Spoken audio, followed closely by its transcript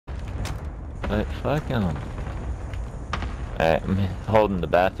But fuck him. Alright, I'm holding the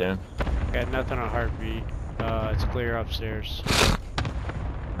bathroom. Got nothing on heartbeat. It's clear upstairs.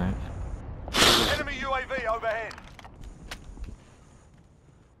 Alright. Enemy UAV overhead.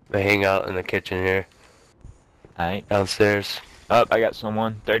 They hang out in the kitchen here. Alright. Downstairs. Oh, I got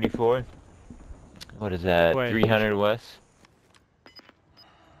someone. 34. What is that? Wait. 300 west.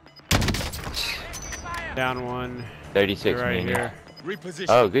 Down one. 36 Right medium. here. Reposition.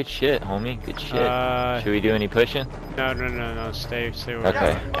 Oh, good shit, homie. Good shit. Should we do any pushing? No. Stay where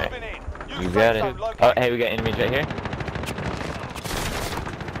Okay. you are. Moving in. You New got safe it. zone located. Oh, hey, we got enemies right here.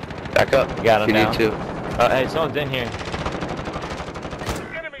 Back up. We got if him you now. need to. Oh, hey, someone's in here.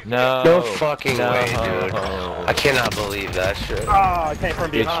 Enemies No. No fucking no. way, dude. I cannot believe that shit. Ah, I came from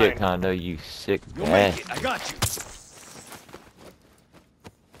Good behind. shit, Kondo. You sick You'll bastard. make it. I got you.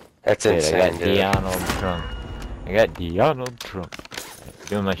 That's Dude, I insane, got dude. Donald Trump. I got Donald Trump.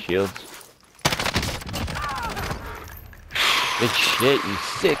 Doing my shields. Good shit, you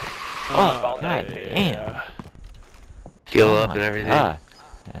sick. Oh, god damn. Heal Oh up my and everything. God.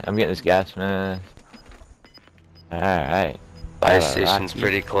 I'm getting this gas mask. Alright. Fire station's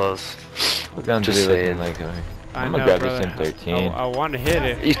pretty close. What guns are Just we looking saying. like? I I'm know, gonna grab brother. this M13. I want to hit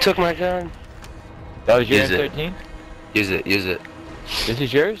it. You took my gun? That was your Use it. M13? Use it, use it. This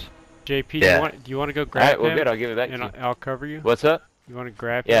is yours? JP, Yeah. do you want to go grab Alright, well him? good, I'll give it back to And you. I'll cover you. What's up? You want to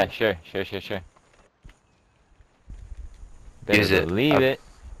grab Yeah, him? sure. Better Use it. believe it.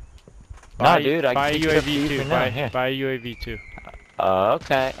 Buy, No, dude, I buy a can pick it up for UAV you too. for now. Here. Buy a UAV too.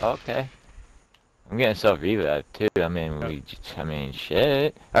 Okay. I'm getting self-revive too. I mean,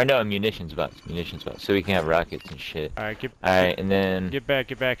 shit. Or no, munitions box. So we can have rockets and shit. All right, Alright, and then get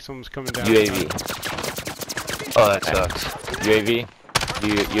back. Someone's coming down. UAV. Oh, that sucks. UAV.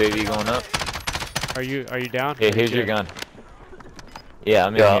 UAV going up. Are you down? Hey, here's your gun. Yeah,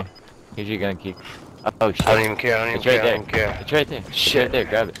 I'm in Yeah. here. Here's your gun, Keith. Oh shit. I don't even care, I don't It's even right care, I there. don't care. It's right there. It's right there.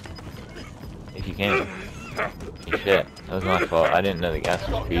 Grab it. If you can. Shit. That was my fault. I didn't know the gas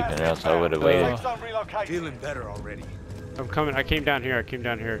was beeping, or else I would have waited. Safe zone relocated. Feeling better already. I'm coming. I came down here.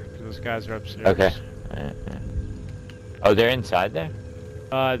 Those guys are upstairs. Okay. Alright. Oh, they're inside there?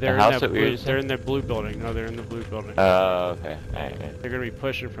 They're house in that we were just they're in? in the blue building. No, they're in the blue building. Oh, okay. Alright. They're gonna be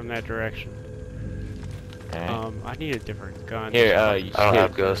pushing from that direction. Alright. I need a different gun. Here, I don't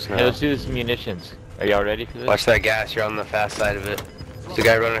have ghosts Hey, now. let's do this munitions. Are y'all ready for this? Watch that gas, you're on the fast side of it. There's a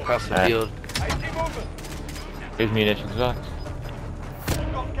guy running across the Alright. field. AT movement. Here's munitions box.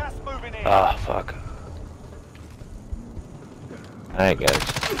 Got gas moving in. Ah, fuck. Alright, guys.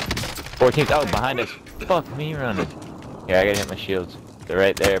 14th. Oh, behind us. Fuck me running. Here, I gotta hit my shields. They're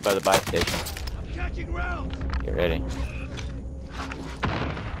right there by the buy station. Catching rounds. Get ready.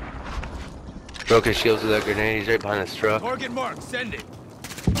 Broke his shields with that grenade, he's right behind this truck. Target mark, send it.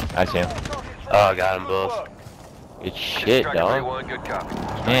 I see him. Oh, I got them both. Good shit, dog. Good copy.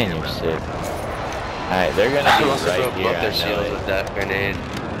 Man, you're sick. Alright, they're gonna I be must have right broke here. both I their know shields it. with that grenade.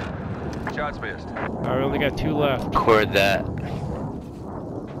 Shots missed. I only got 2 left. Cord that.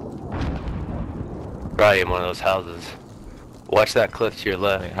 Probably in one of those houses. Watch that cliff to your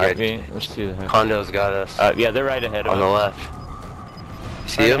left. Wait, Yeah, heartbeat. Let's see the heartbeat. Condo's got us. Yeah, they're right ahead of On the us. left. You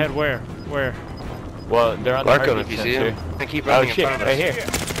see Right him? ahead, where? Well, they're on the Mark him heartbeat if you see sensor. him. I keep Oh running in shit, front of right us. here.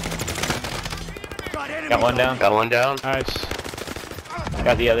 Got enemy. Got one down. Got one down. Nice.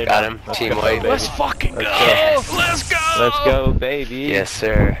 Got the other Got down. him. Let's Team go, white. baby. Let's fucking go. Yes. Let's go. Let's go, baby. Yes,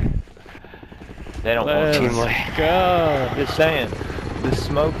 sir. They don't want Let's Team to. white. go. Just saying. The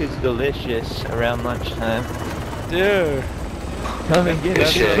smoke is delicious around lunchtime. Dude. Come and get Good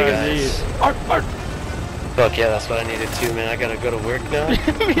us. shit, what I guys. Fuck yeah, that's what I needed too, man. I gotta go to work now. Dude,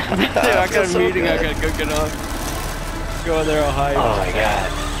 I got a meeting. I gotta go get on. Go in there all high. Oh my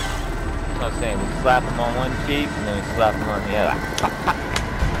god. That's what I'm saying. We slap them on one cheek and then we slap them on the other.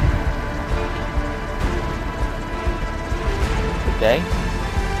 Good day.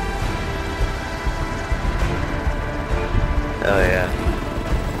 Oh yeah.